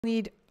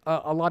need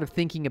a lot of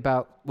thinking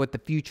about what the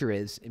future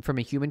is from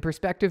a human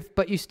perspective,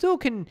 but you still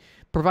can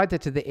provide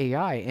that to the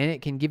AI and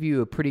it can give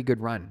you a pretty good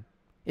run.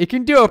 It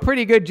can do a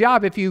pretty good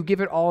job if you give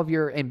it all of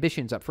your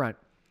ambitions up front.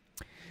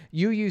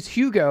 You use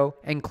Hugo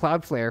and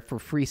Cloudflare for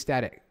free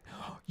static.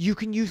 You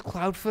can use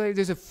Cloudflare.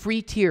 There's a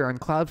free tier on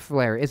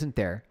Cloudflare, isn't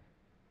there?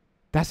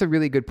 That's a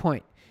really good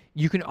point.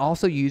 You can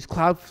also use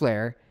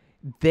Cloudflare.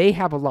 They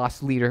have a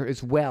loss leader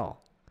as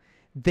well.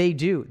 They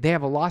do. They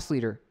have a loss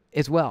leader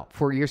as well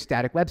for your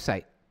static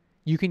website.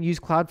 You can use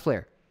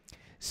Cloudflare.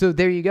 So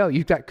there you go.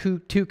 You've got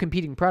two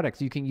competing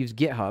products. You can use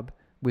GitHub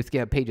with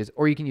GitHub Pages,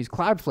 or you can use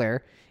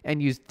Cloudflare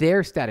and use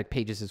their static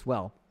pages as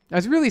well.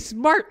 That's really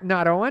smart,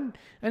 not Owen.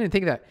 I didn't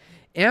think of that.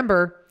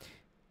 Amber,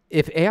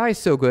 if AI is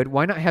so good,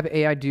 why not have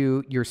AI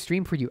do your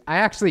stream for you? I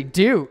actually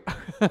do.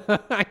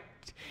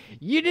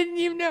 You didn't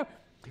even know.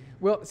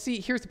 Well, see,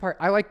 here's the part.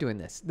 I like doing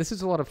this. This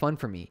is a lot of fun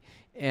for me.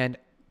 And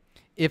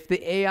if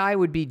the AI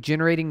would be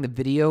generating the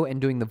video and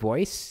doing the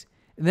voice,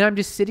 then I'm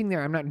just sitting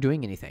there. I'm not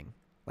doing anything.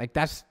 Like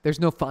there's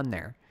no fun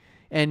there.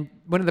 And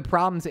one of the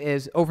problems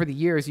is over the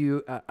years,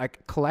 you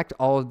collect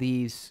all of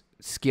these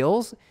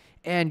skills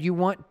and you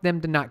want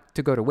them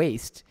to go to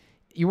waste.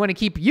 You want to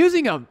keep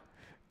using them.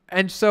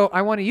 And so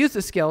I want to use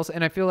the skills,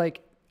 and I feel like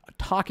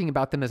talking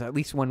about them is at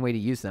least one way to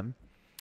use them.